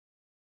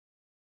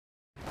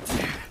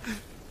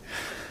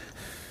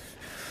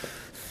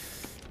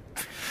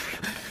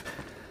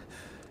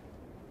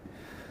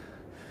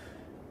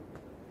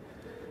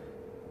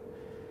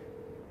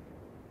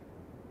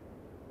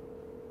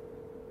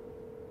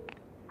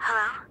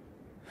Hello?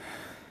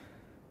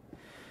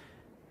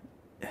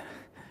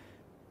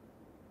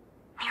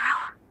 Nero?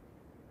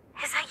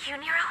 Is that you,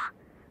 Nero?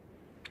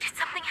 Did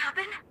something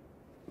happen?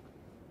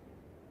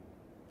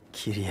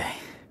 Kyrie.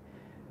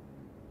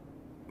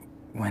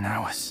 When I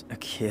was a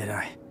kid,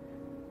 I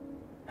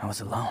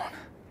was alone.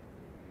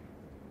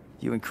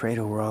 You and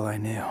Kratos were all I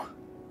knew.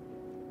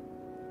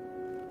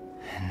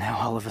 And now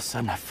all of a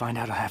sudden I find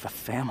out I have a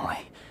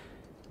family.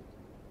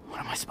 What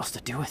am I supposed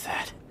to do with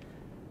that?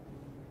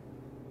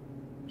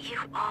 You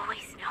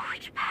always know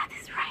which path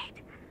is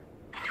right,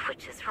 and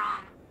which is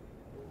wrong.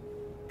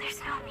 There's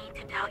no need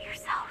to doubt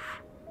yourself.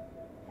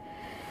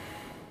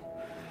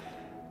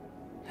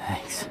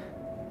 Thanks.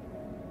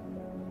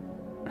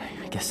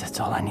 I guess that's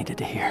all I needed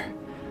to hear.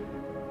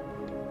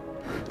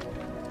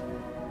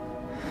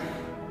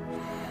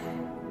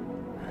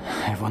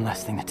 I have one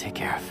last thing to take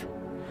care of.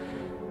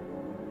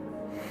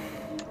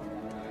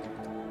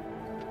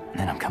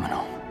 Then I'm coming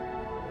home.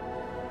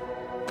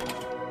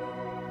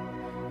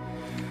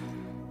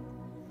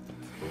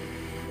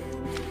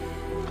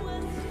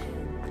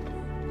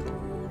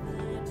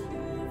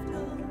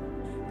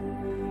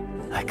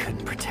 I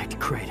couldn't protect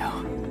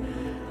Kratos.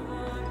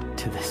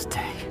 To this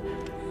day,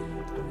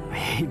 I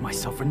hate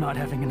myself for not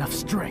having enough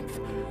strength.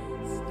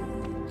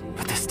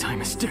 But this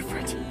time is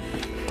different.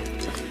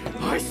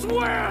 I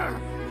swear!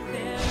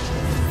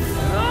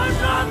 I'm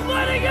not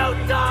letting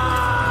you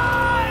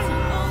die!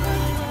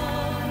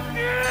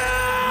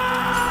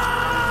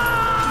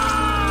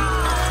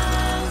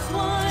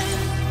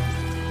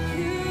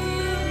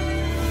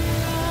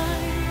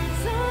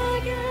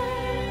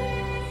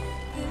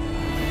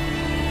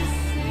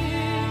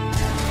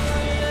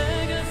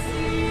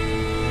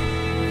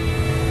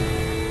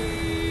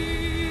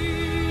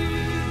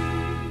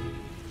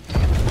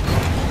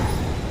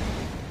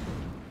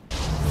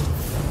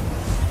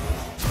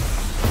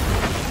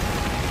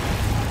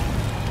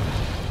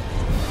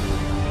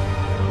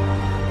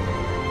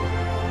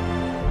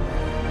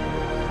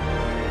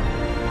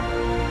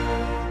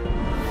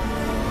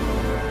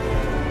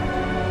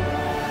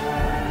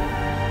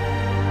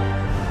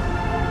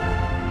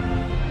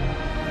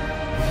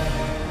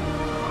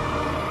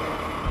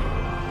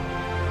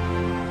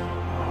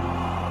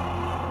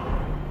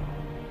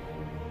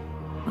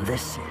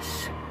 This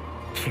is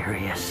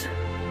curious.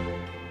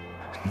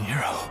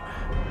 Nero.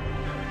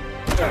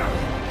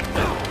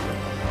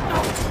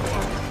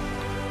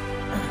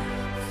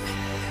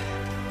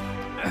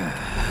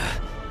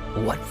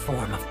 What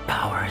form of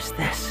power is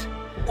this?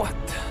 What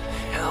the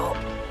hell?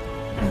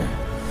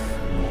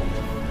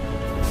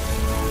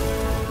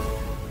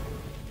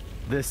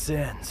 This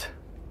ends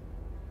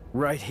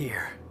right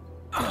here.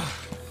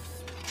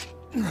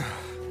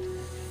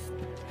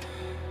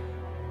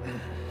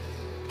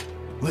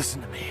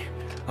 Listen to me.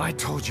 I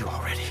told you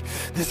already.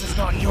 This is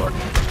not your...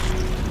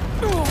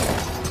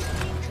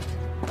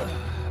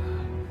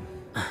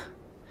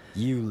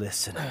 You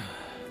listen,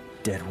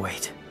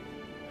 deadweight.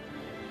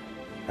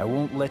 I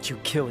won't let you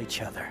kill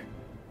each other.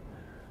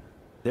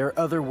 There are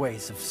other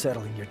ways of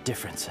settling your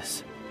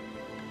differences.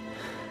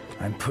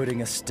 I'm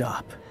putting a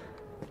stop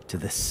to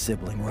this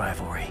sibling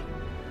rivalry.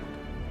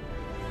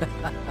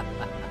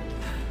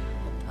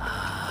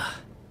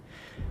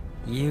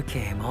 You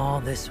came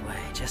all this way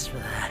just for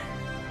that.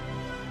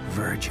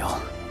 Vergil.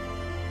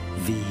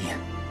 V.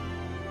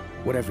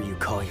 Whatever you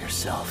call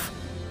yourself.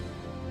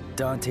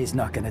 Dante's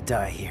not gonna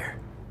die here.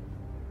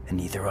 And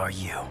neither are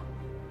you.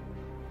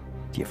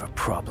 Do you have a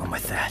problem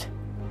with that?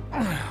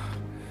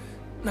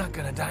 Not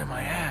gonna die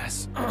my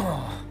ass.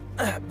 Oh,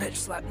 that bitch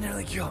slap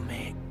nearly killed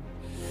me.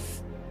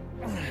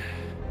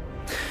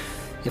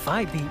 If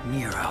I beat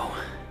Nero,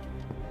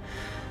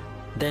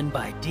 then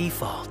by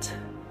default,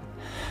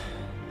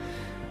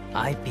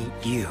 I beat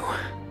you.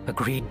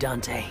 Agreed,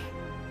 Dante?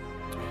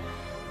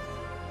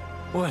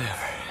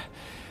 Whatever.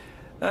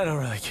 I don't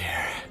really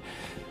care.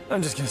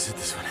 I'm just gonna sit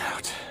this one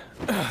out.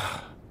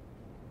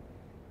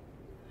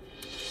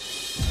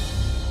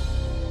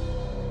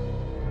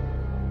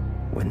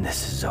 When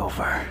this is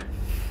over,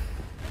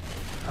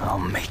 I'll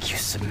make you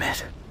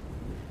submit.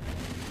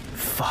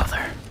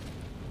 Father.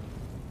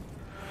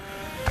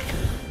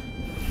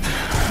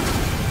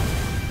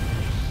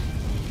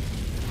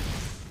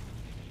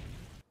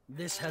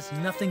 This has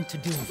nothing to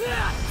do with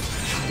that.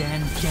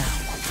 Stand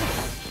down.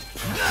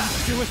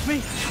 To do with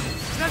me?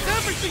 That's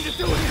everything to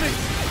do with me!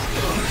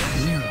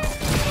 Nero.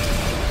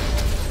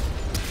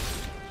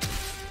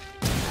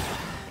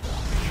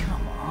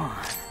 Come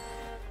on.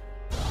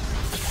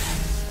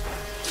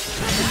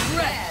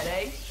 Red,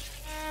 eh?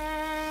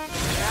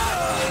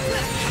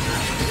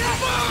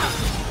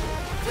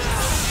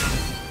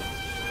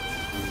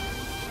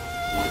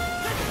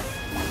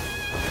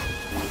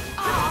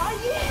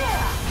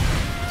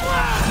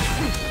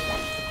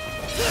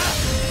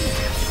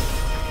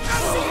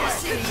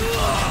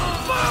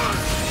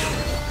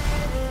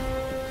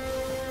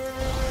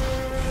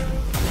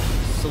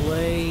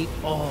 Slay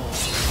all.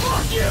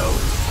 Fuck you!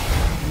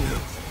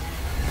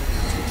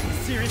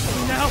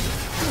 Seriously now?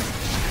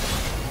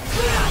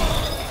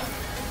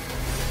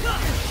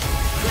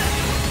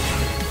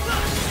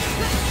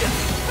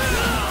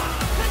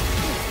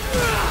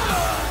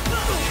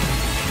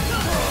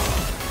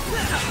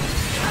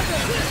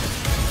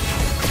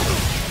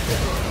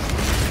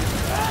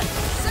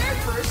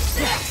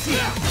 Oh,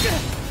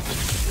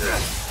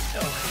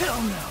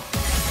 hell no!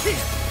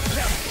 Here,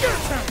 now your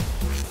turn!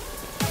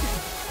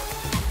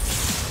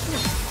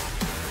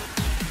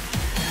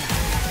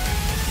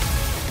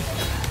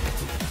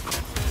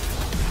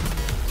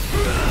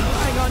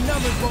 Relying on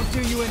numbers won't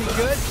do you any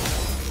good.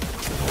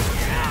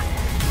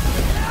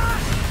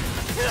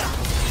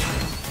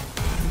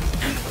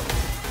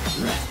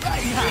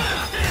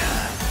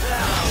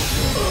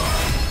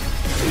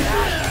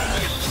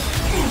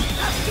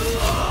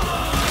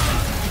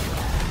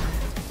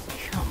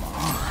 Come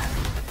on.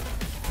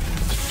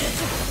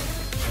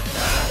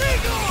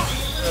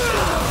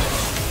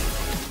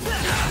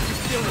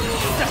 Still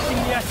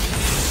second yet?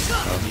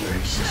 Of your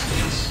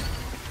existence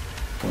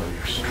or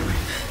your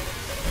strength.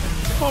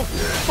 Oh,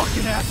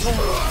 fucking asshole!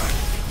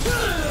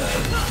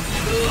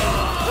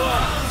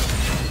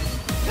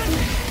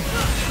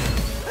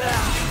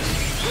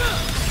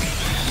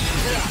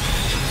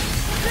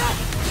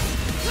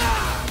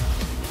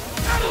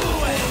 Out of the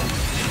way!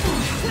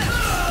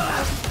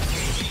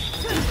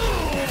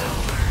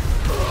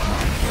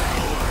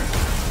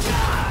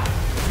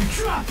 You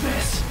drop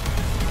this!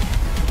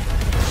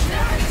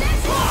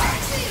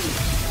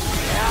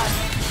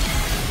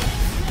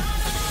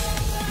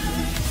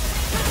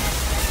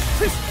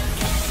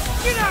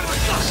 Get out of my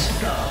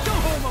sight! Go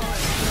home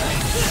already!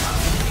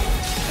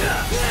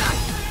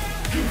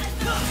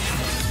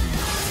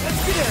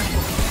 Let's get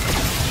airborne!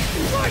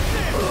 Right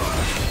there!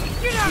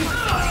 Get out of my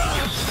sight!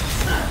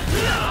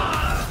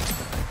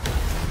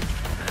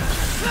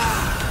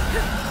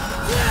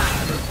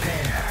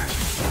 Prepare!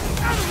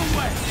 Out of the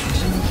way!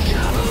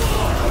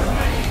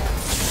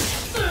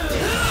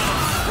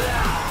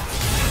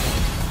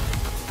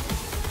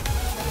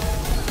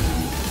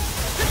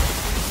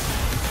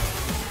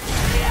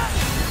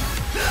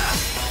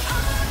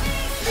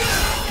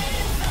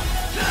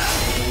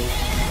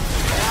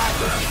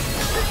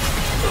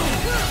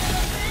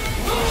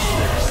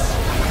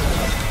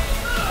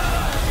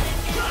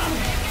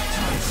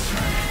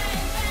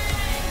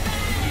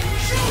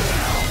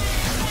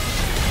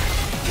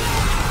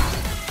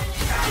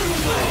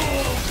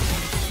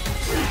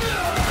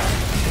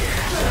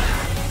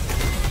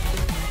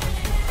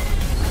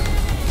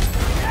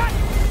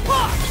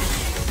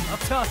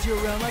 I'll toss you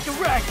around like a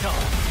rag doll.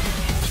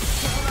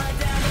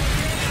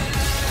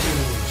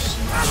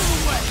 Out of the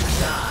way!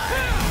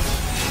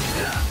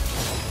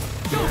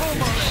 Go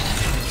home already!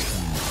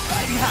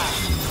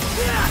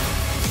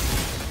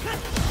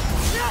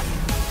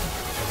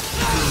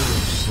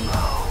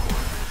 Slow.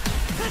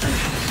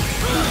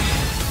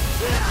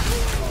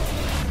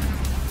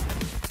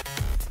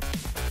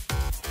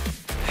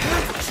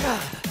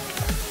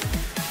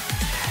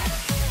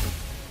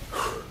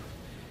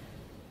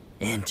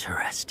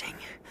 Interesting.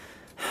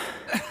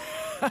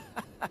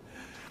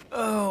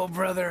 Oh,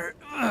 brother.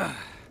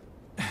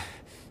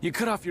 You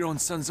cut off your own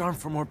son's arm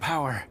for more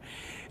power,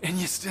 and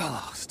you still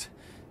lost.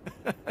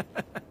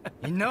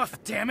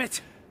 Enough, damn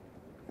it!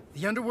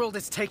 The underworld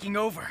is taking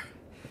over.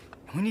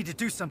 We need to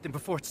do something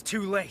before it's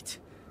too late.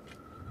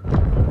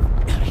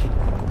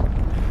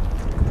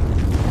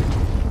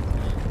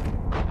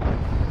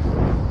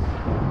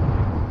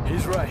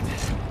 He's right.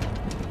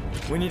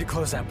 We need to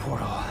close that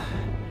portal.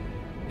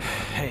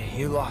 Hey,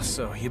 you lost,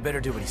 so you better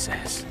do what he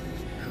says.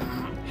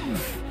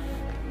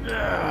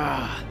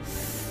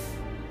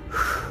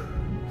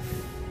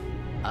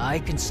 I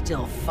can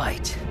still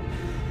fight.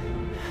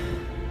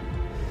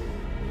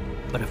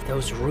 But if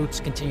those roots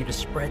continue to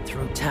spread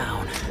through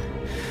town,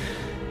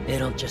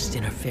 it'll just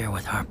interfere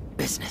with our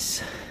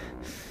business.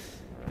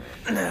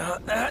 Now,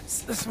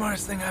 that's the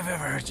smartest thing I've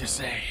ever heard you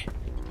say.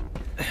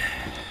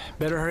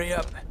 Better hurry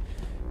up.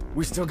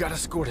 We still got a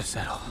score to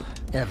settle.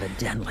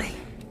 Evidently.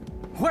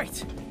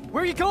 Wait!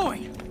 Where are you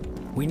going?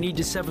 We need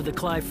to sever the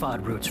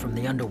Clifod roots from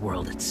the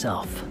underworld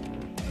itself.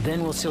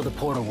 Then we'll seal the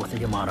portal with the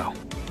Yamato.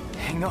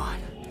 Hang on.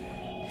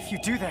 If you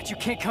do that, you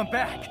can't come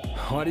back.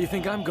 Why do you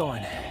think I'm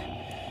going?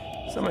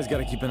 Somebody's got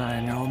to keep an eye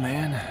on your old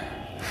man.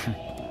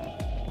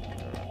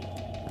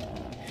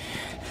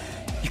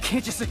 You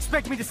can't just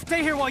expect me to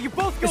stay here while you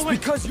both go It's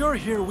because you're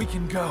here we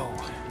can go.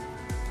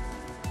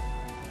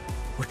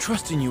 We're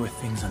trusting you with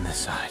things on this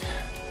side.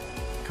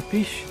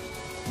 Capiche?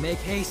 Make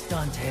haste,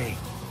 Dante.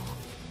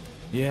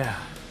 Yeah,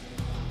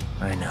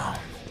 I know.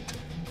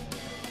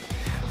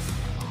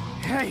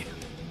 Hey!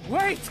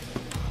 Wait!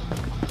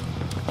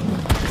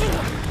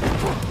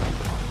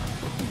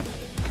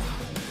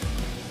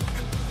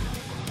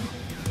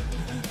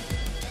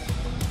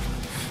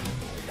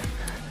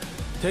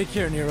 Take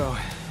care, Nero.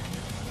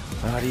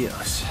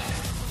 Adios.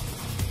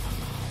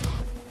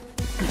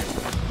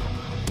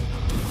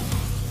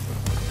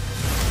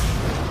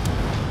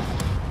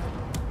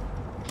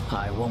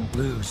 I won't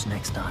lose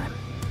next time.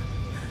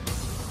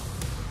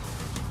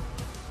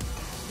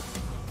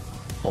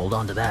 Hold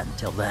on to that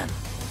until then.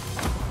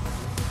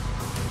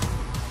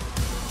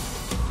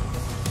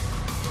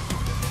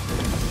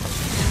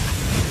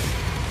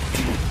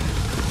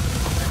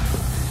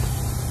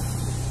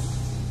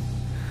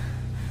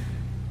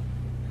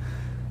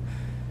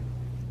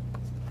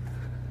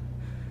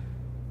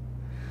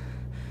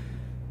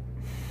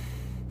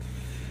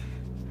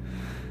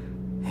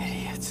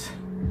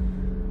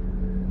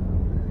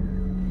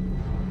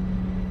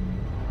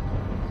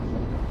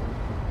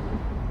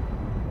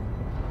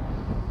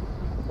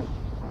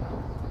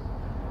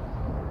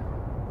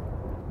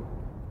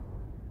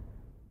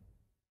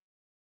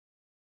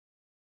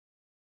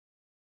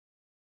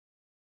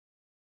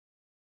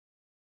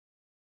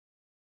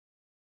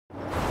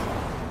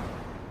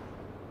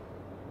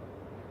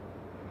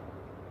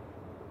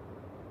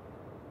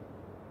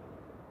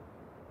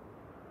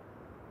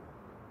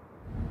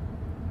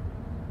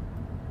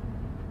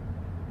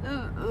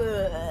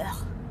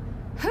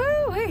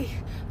 Hoo-wee!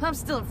 I'm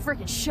still in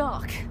freaking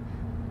shock.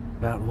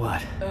 About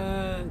what?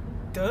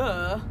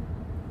 Duh.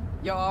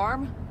 Your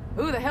arm?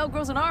 Who the hell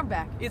grows an arm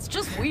back? It's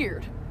just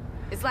weird.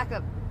 It's like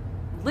a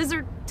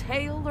lizard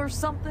tail or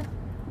something.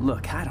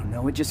 Look, I don't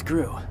know, it just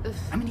grew.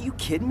 I mean, are you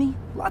kidding me?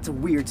 Lots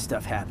of weird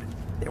stuff happened.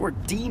 There were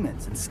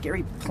demons and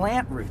scary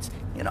plant roots,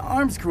 and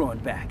arms growing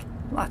back.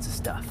 Lots of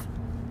stuff.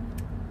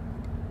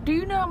 Do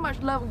you know how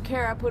much love and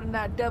care I put in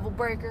that devil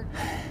breaker?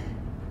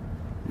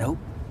 Nope.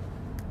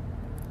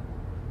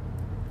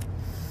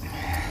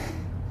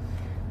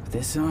 But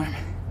this arm,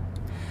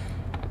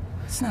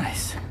 it's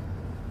nice.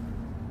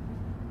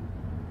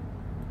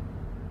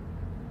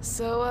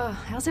 So,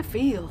 how's it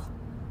feel?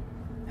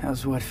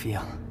 How's what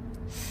feel?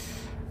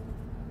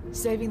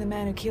 Saving the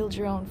man who killed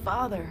your own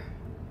father.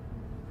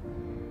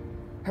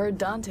 Heard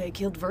Dante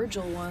killed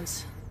Vergil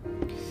once.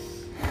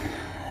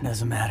 It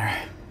doesn't matter.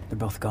 They're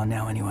both gone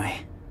now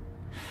anyway.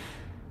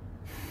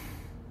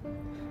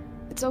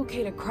 It's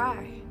okay to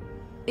cry.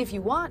 If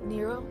you want,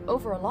 Nero,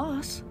 over a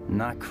loss. I'm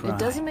not crying. It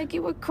doesn't make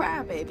you a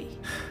crybaby.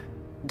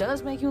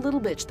 Does make you a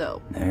little bitch,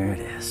 though. There it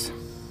is.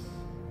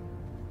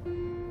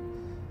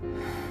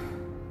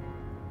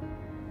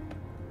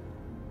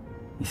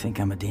 You think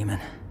I'm a demon?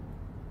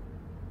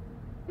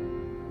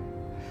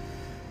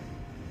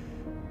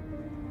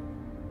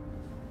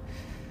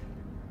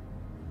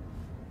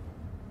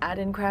 I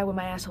didn't cry when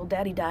my asshole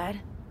daddy died.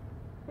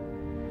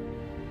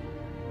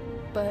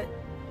 But...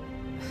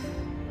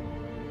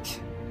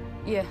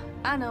 yeah,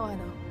 I know.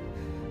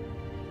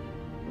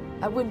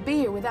 I wouldn't be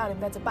here without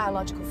him, that's a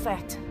biological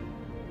fact.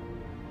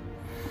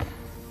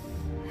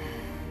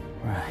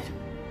 Right.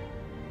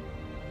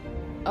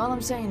 All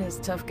I'm saying is,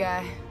 tough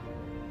guy,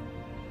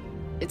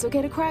 it's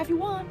okay to cry if you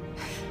want.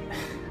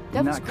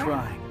 I'm not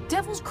crying.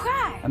 Devils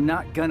cry. I'm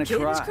not gonna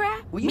Kittens cry.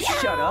 cry. Will you Meow.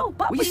 shut up?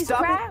 Will you Puppies stop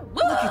cry. it?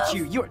 Look at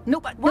you. You're Why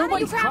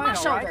nobody's do you cry on my crying,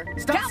 all shoulder?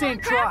 right? Stop Come saying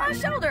on, cry on cry. my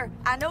shoulder.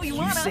 I know you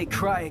wanna. You say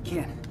cry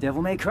again.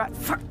 Devil may cry.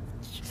 Fuck.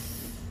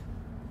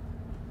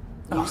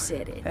 You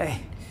said it. Hey,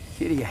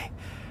 Kitty.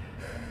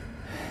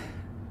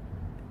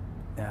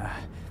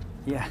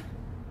 Yeah,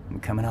 I'm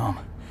coming home.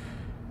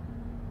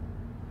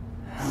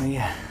 Oh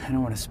yeah, I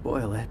don't want to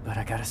spoil it, but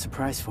I got a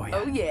surprise for you.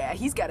 Oh yeah,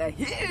 he's got a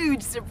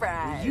huge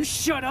surprise. You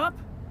shut up!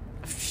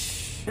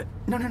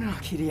 No,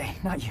 Kitty,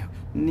 not you.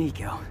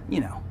 Nico, you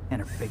know,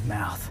 and her big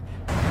mouth.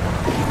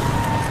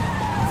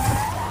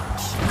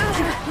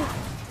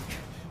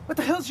 What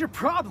the hell's your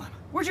problem?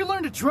 Where'd you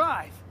learn to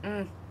drive?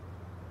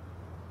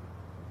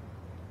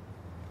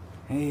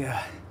 Hey,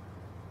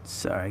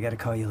 sorry, I gotta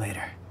call you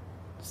later.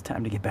 It's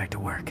time to get back to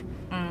work.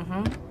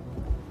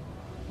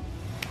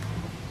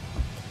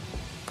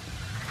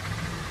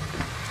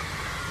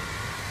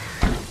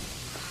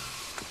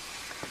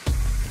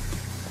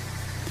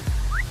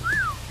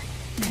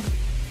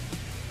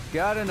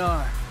 Got an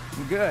arm.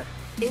 I'm good.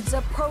 It's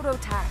a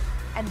prototype,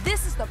 and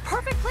this is the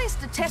perfect place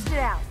to test it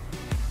out.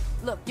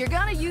 Look, you're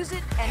gonna use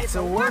it, and it's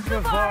a work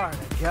of art.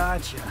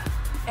 Gotcha.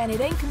 And it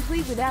ain't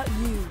complete without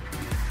you.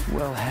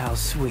 Well, how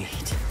sweet.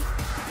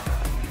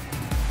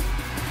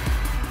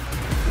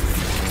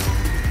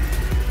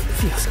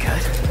 Feels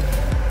good.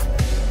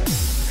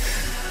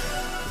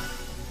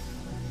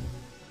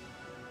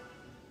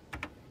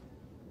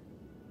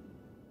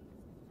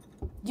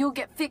 You'll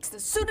get fixed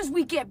as soon as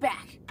we get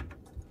back.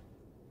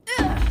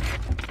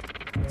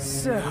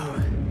 So,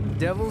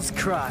 Devil's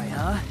Cry,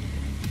 huh?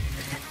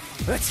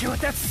 Let's hear what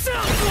that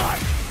sounds like!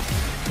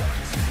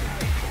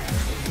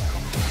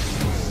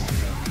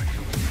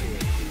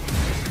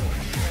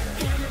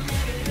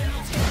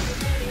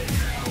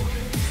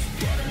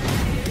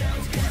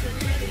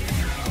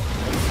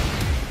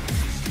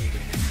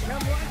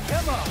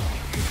 Come on!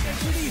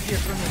 Makes it easier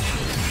for me.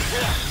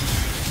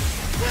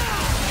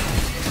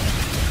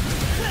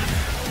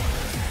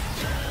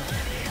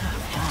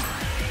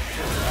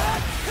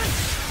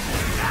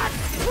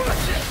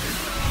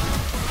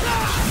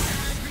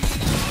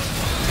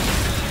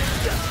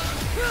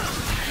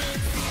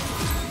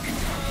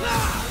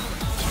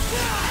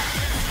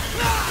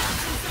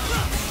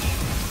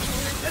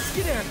 Let's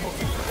get airborne.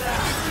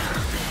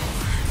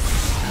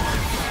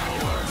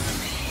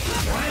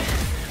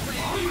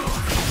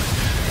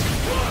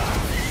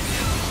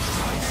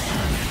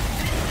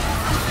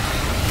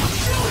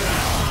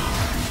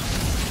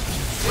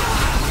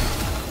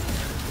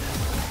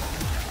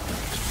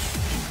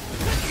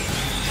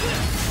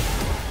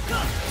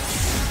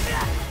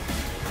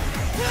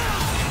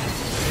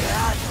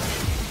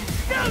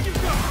 Down you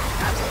go!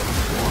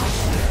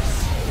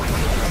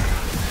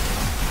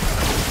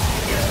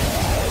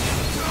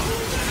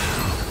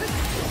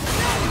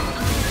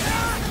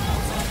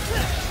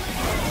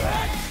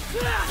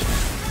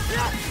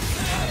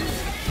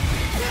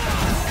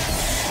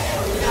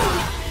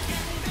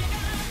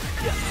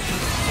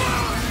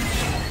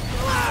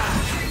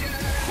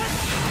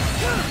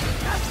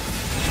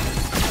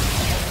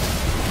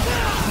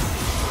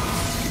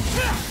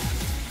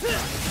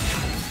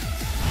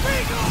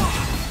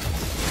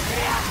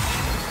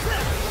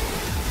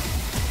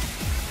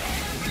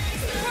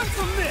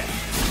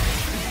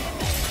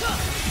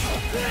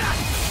 Come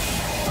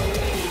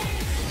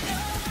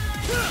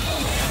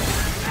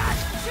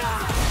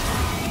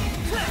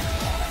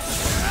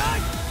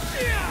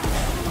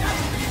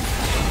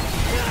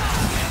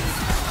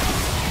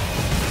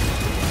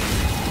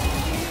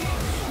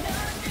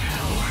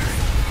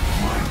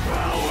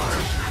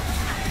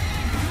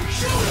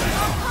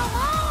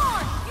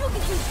on! You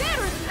can do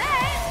better than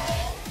that!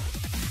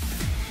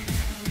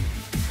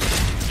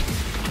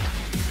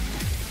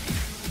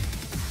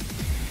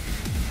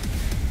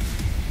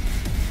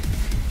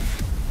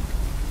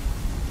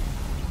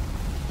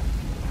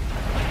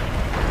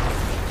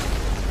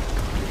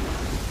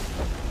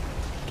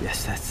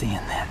 Guess that's the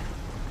end then.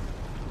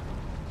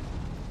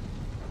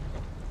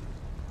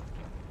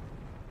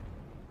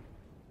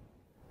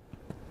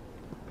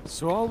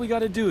 So all we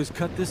gotta do is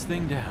cut this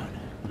thing down.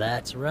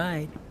 That's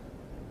right.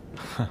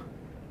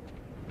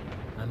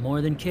 I'm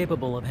more than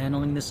capable of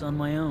handling this on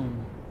my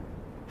own.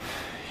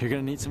 You're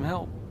gonna need some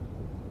help.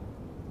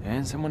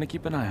 And someone to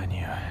keep an eye on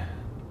you.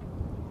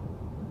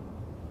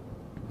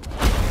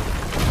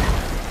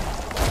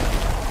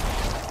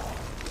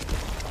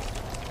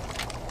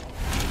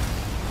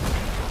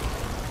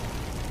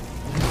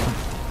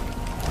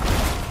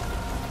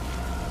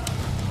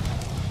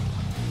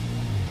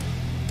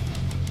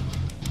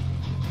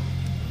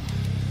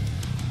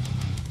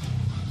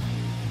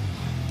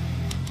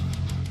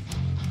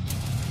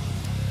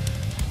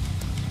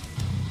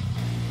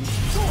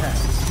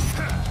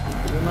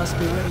 You must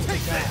be ready to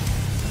die.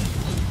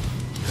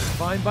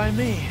 Fine by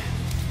me.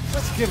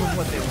 Let's give them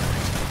what they want.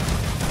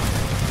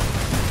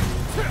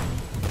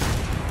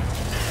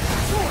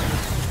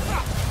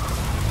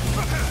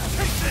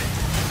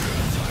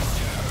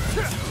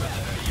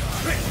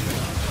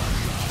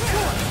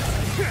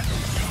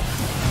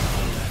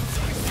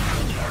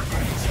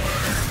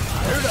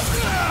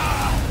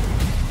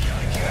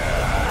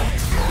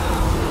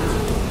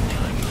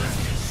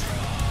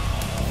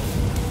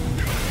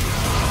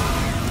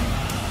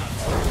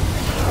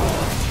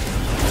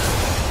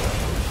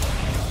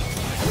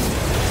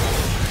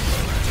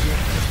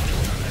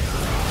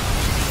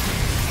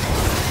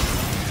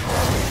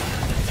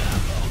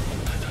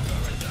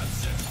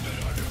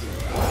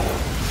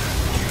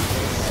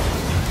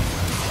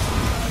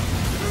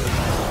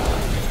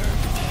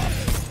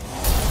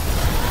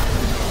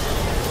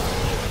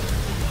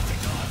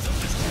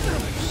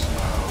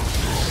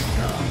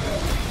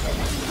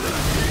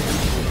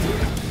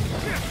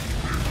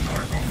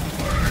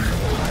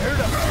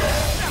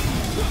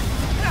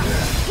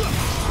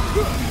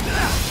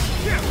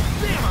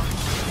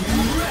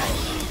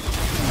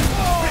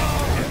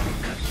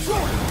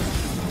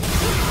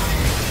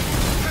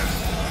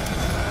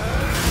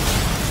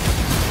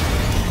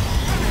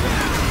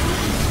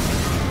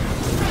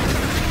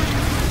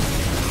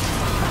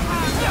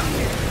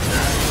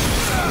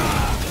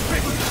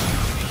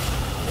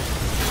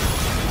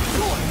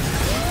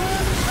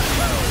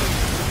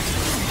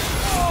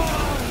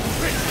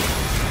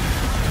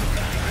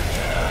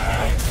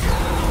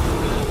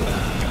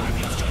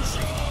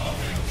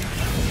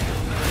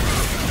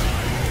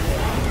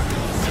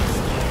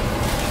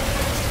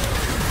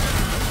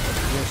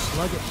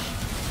 Sluggish.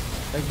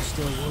 Are you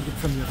still wounded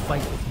from your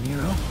fight with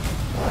Nero?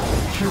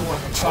 You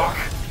want to talk?